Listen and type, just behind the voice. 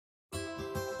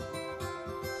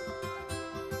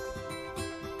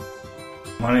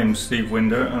My name is Steve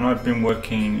Winder and I've been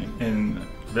working in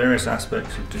various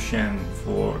aspects of Duchenne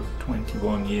for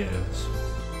 21 years.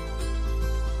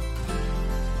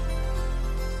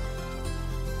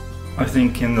 I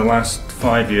think in the last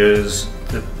 5 years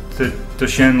the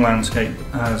Duchenne landscape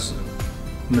has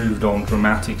moved on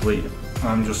dramatically.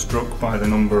 I'm just struck by the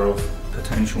number of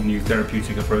potential new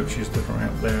therapeutic approaches that are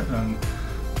out there, and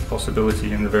the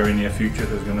possibility in the very near future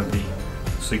there's going to be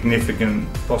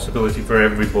significant possibility for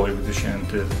every boy with Duchenne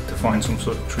to find some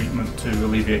sort of treatment to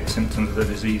alleviate symptoms of the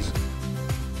disease.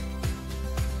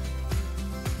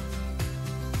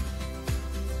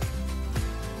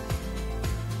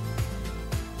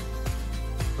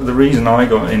 The reason I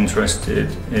got interested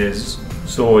is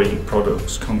soy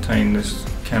products contain this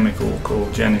chemical called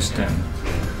Genistein,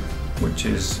 which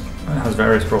has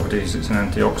various properties. It's an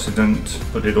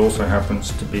antioxidant, but it also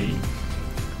happens to be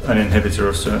an inhibitor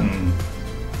of certain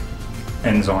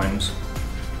enzymes,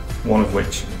 one of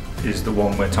which is the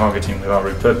one we're targeting with our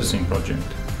repurposing project.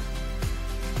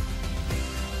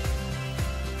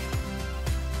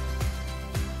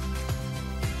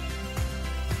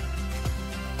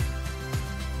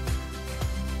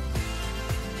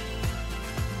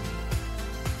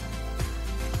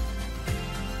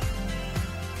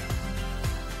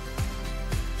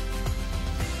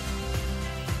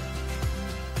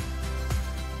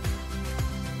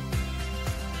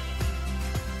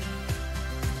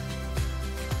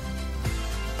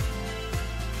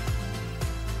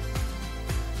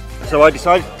 So I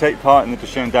decided to take part in the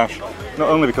Duchenne Dash, not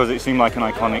only because it seemed like an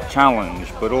iconic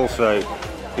challenge, but also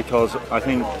because I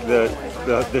think the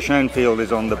Duchenne field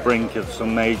is on the brink of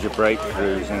some major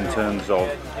breakthroughs in terms of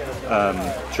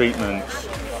treatments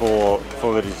for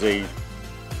the disease.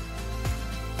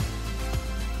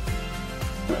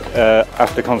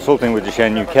 After consulting with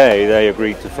Duchenne UK, they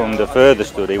agreed to fund a further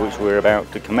study which we're about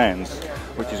to commence,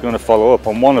 which is going to follow up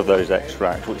on one of those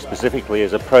extracts, which specifically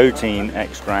is a protein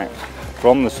extract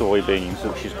from the soybeans,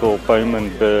 which is called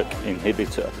Bowman Birk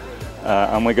Inhibitor,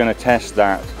 and we're going to test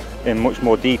that in much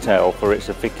more detail for its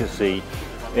efficacy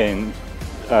in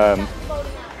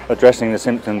addressing the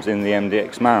symptoms in the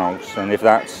MDX mouse, and if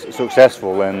that's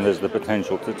successful then there's the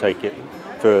potential to take it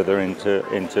further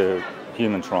into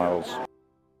human trials.